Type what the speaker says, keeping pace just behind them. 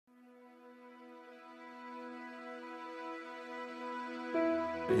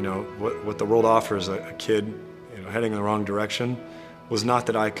what the world offers a kid, heading in the wrong direction, was not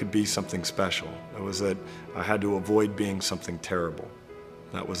that I could be something special. It was that I had to avoid being something terrible.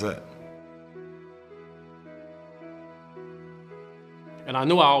 That was it. And I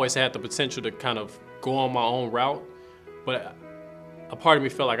knew I always had the potential to kind of go on my own route, but a part of me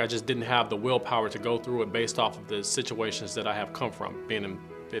felt like I just didn't have the willpower to go through it based off of the situations that I have come from, being in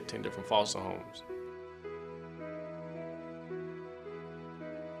 15 different foster homes.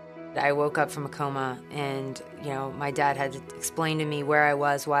 I woke up from a coma and, my dad had explained to me where I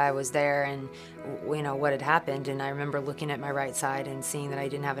was, why I was there, and, what had happened. And I remember looking at my right side and seeing that I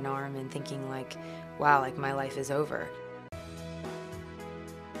didn't have an arm and thinking wow, my life is over.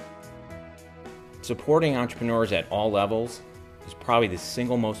 Supporting entrepreneurs at all levels is probably the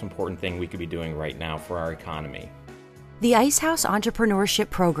single most important thing we could be doing right now for our economy. The Ice House Entrepreneurship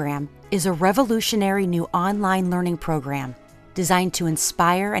Program is a revolutionary new online learning program designed to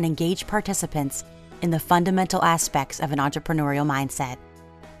inspire and engage participants in the fundamental aspects of an entrepreneurial mindset.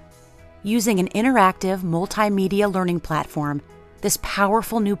 Using an interactive multimedia learning platform, this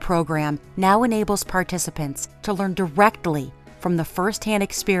powerful new program now enables participants to learn directly from the first-hand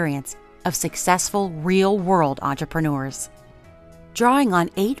experience of successful real-world entrepreneurs. Drawing on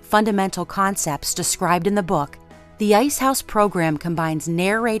 8 fundamental concepts described in the book, the Ice House program combines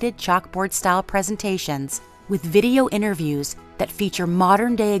narrated chalkboard-style presentations with video interviews that feature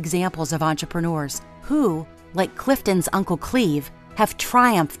modern-day examples of entrepreneurs who, like Clifton's Uncle Cleve, have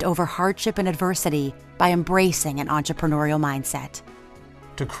triumphed over hardship and adversity by embracing an entrepreneurial mindset.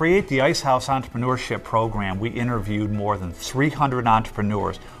 To create the Ice House Entrepreneurship Program, we interviewed more than 300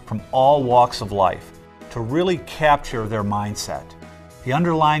 entrepreneurs from all walks of life to really capture their mindset, the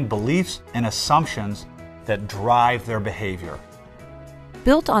underlying beliefs and assumptions that drive their behavior.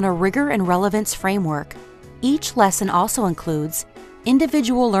 Built on a rigor and relevance framework, each lesson also includes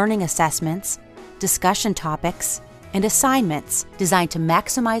individual learning assessments, discussion topics, and assignments designed to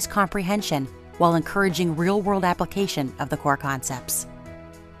maximize comprehension while encouraging real-world application of the core concepts.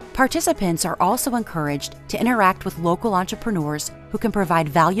 Participants are also encouraged to interact with local entrepreneurs who can provide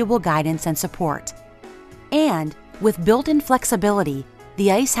valuable guidance and support. And with built-in flexibility,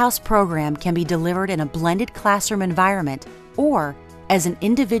 the Ice House program can be delivered in a blended classroom environment or as an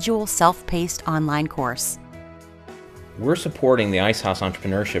individual self-paced online course. We're supporting the Ice House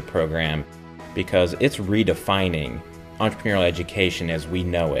Entrepreneurship Program because it's redefining entrepreneurial education as we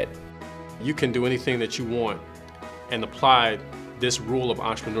know it. You can do anything that you want and apply this rule of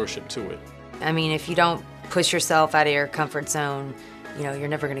entrepreneurship to it. If you don't push yourself out of your comfort zone, you're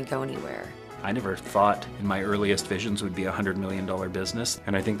never going to go anywhere. I never thought in my earliest visions would be a $100 million business.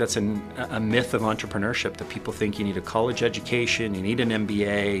 And I think that's a myth of entrepreneurship, that people think you need a college education, you need an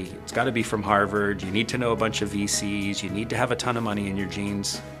MBA, it's got to be from Harvard, you need to know a bunch of VCs, you need to have a ton of money in your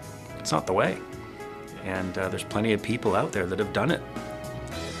jeans. It's not the way. And there's plenty of people out there that have done it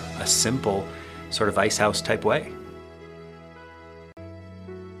a simple sort of Ice House type way.